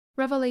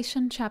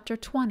Revelation chapter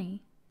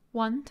 20,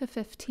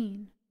 1-15.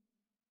 And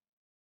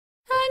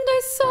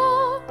I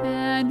saw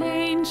an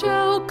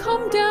angel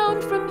come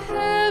down from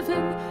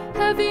heaven,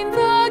 having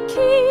the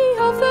key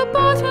of the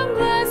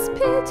bottomless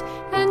pit,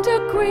 and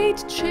a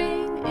great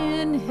chain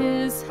in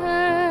his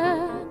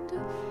hand.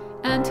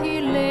 And he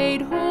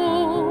laid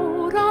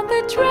hold on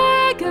the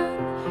dragon,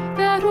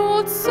 that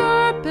old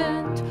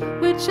serpent,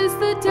 which is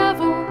the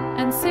devil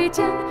and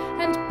Satan,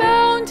 and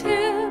bound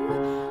him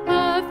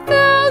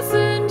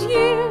 1,000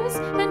 years,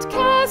 and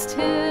cast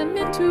him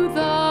into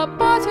the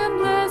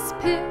bottomless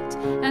pit,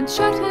 and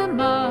shut him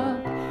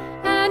up,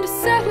 and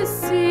set a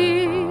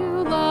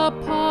seal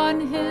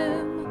upon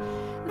him,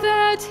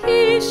 that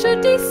he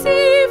should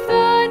deceive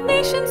the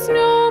nations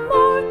no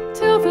more,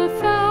 till the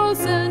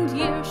 1,000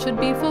 years should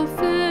be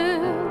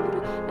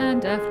fulfilled.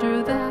 And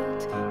after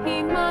that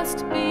he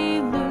must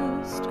be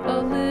loosed a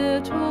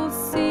little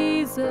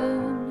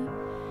season.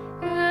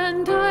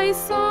 And I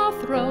saw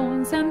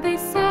thrones, and they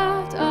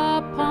sat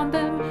upon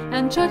them,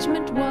 and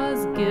judgment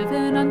was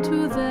given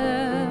unto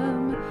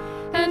them.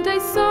 And I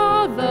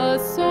saw the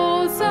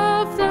souls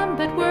of them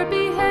that were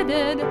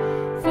beheaded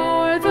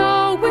for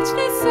the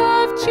witness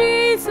of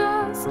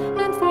Jesus,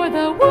 and for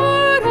the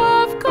word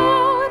of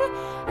God,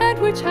 and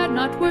which had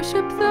not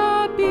worshipped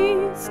the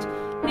beast,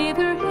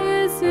 neither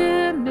his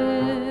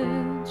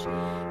image,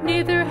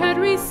 neither had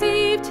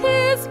received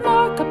his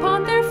mark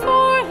upon their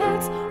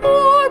foreheads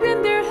or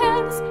in their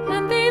hands,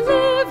 and they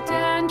lived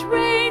and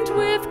reigned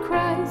with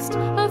Christ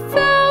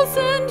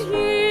 1,000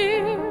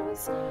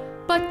 years.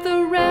 But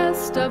the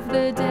rest of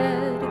the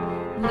dead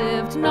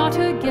lived not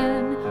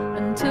again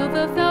until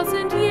the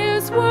 1,000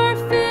 years were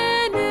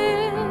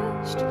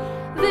finished.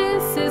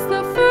 This is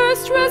the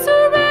first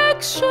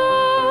resurrection.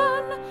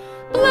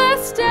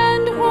 Blessed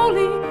and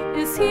holy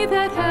is he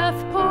that hath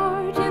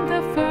part in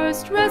the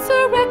first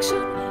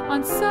resurrection.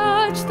 On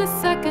such the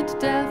second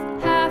death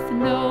hath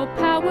no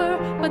power,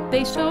 but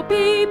they shall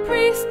be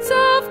priests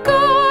of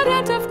God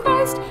and of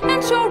Christ,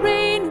 and shall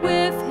reign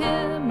with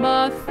him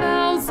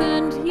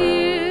 1,000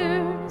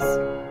 years.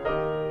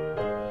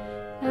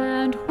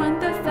 And when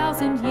the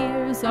 1,000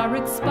 years are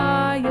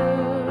expired,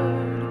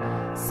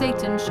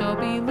 Satan shall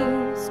be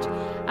loosed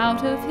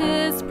out of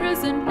his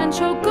prison, and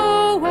shall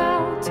go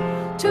out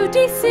to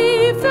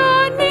deceive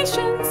the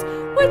nations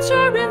which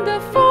are in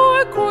the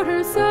four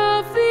quarters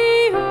of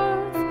the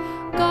earth,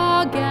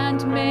 Gog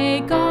and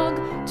Magog,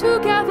 to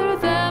gather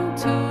them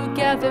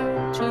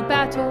together to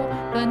battle,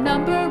 the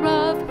number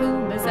of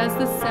whom is as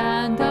the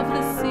sand of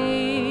the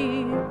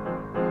sea.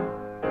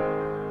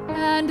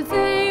 And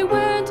they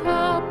went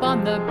up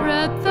on the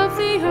breadth of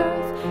the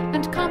earth,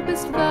 and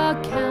compassed the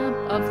camp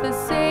of the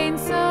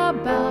saints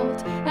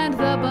about, and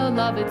the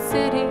beloved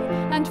city.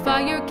 And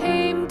fire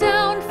came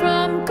down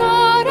from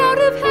God out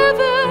of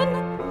heaven,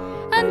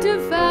 and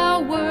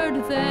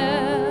devoured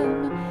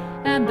them.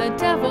 And the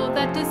devil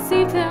that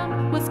deceived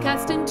them was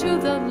cast into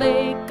the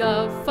lake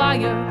of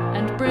fire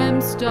and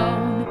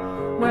brimstone,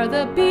 where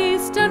the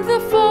beast and the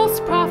false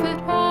prophet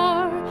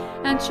are,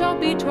 and shall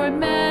be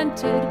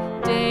tormented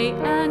day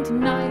and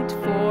night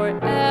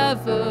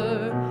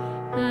forever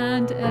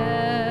and ever.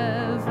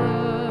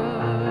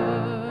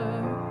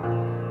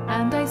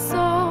 And I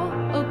saw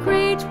a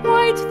great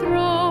white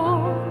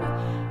throne,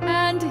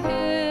 and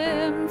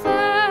him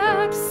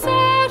that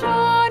sat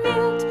on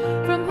it,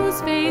 from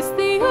whose face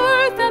the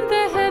earth and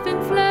the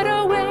heaven fled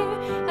away,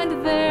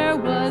 and there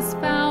was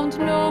found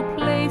no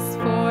place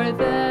for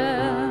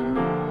them.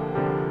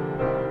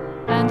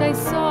 And I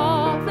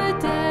saw the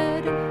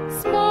dead,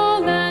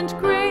 small and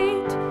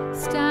great,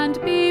 stand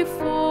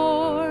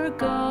before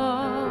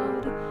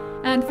God,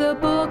 and the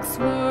books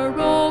were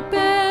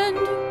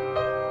opened,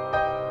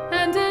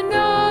 and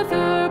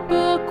another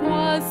book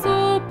was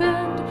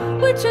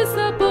opened, which is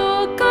the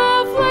book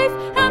of life,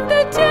 and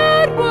the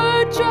dead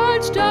were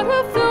judged out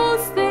of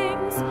those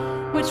things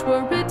which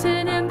were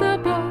written in the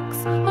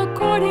books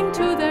according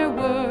to their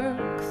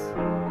works.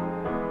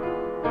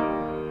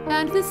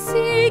 And the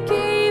sea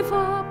gave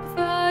up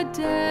the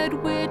dead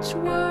which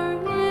were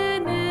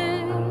in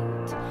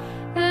it,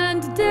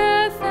 and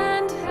death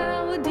and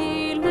hell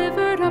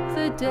delivered up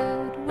the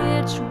dead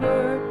which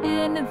were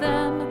in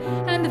them,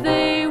 and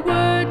they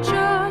were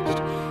judged,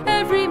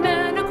 every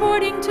man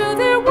according to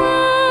their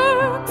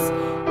works.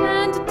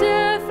 And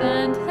death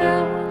and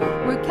hell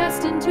were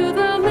cast into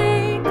the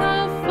lake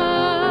of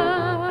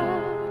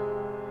fire.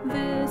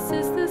 This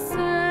is the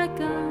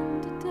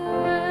second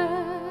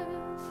death.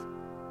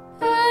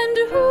 And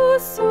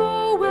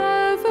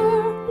whosoever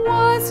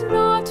was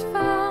not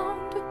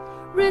found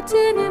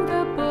written in the